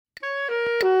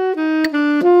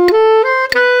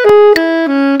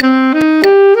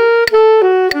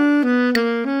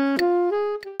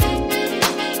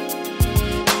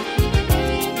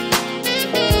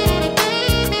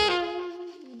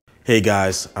Hey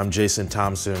guys, I'm Jason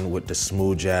Thompson with the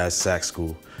Smooth Jazz Sax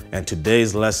School, and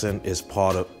today's lesson is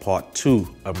part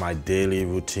 2 of my daily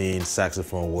routine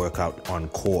saxophone workout on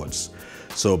chords.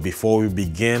 So before we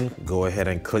begin, go ahead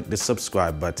and click the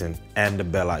subscribe button and the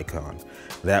bell icon.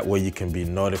 That way you can be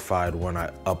notified when I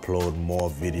upload more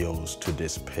videos to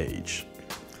this page.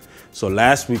 So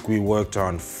last week we worked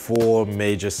on 4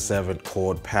 major 7th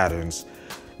chord patterns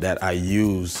that I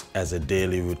use as a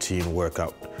daily routine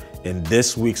workout. In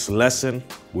this week's lesson,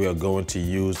 we are going to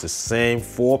use the same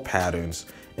 4 patterns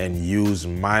and use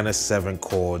minor 7th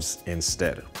chords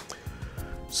instead.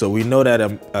 So we know that a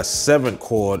 7th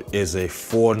chord is a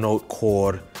 4-note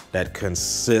chord that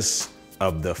consists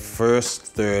of the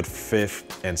 1st, 3rd,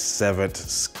 5th, and 7th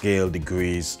scale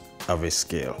degrees of a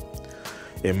scale.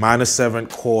 A minor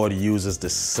 7th chord uses the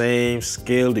same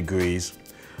scale degrees,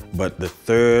 but the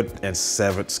 3rd and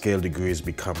 7th scale degrees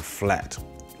become flat.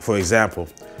 For example,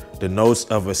 the notes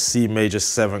of a C major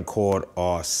 7th chord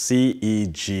are C, E,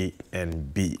 G,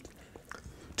 and B.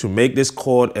 To make this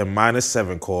chord a minor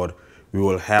 7th chord, we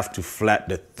will have to flat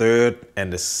the 3rd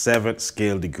and the 7th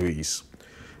scale degrees,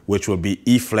 which will be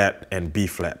E flat and B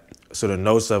flat. So the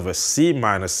notes of a C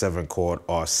minor 7th chord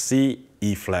are C,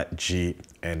 E flat, G,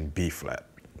 and B flat.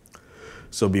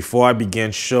 So before I begin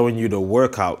showing you the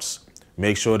workouts,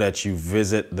 make sure that you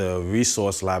visit the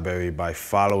resource library by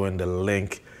following the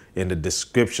link in the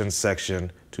description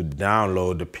section to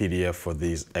download the PDF for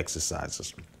these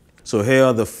exercises. So here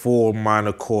are the 4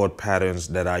 minor chord patterns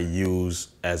that I use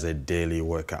as a daily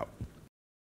workout.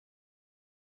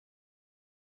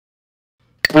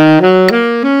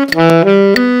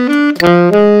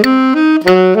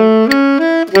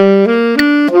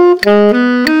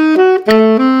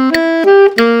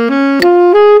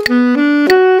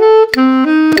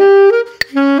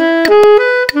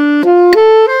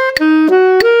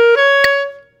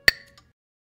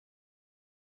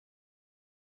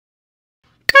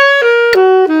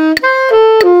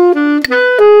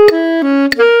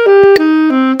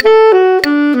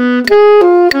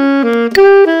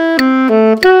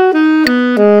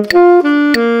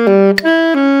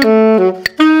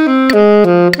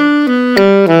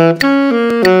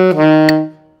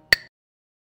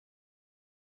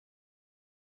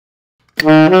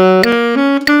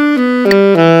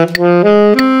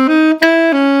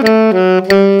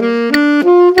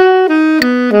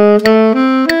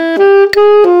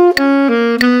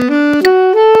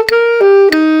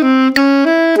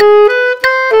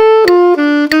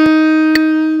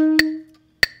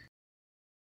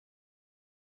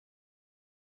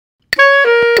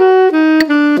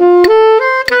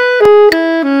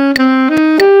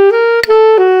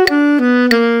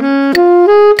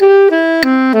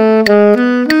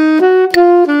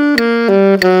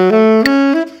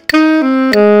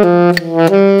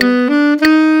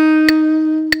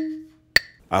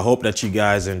 I hope that you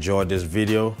guys enjoyed this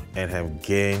video and have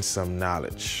gained some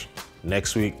knowledge.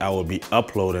 Next week, I will be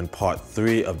uploading part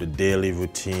 3 of the daily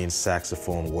routine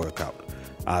saxophone workout.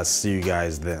 I'll see you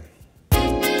guys then.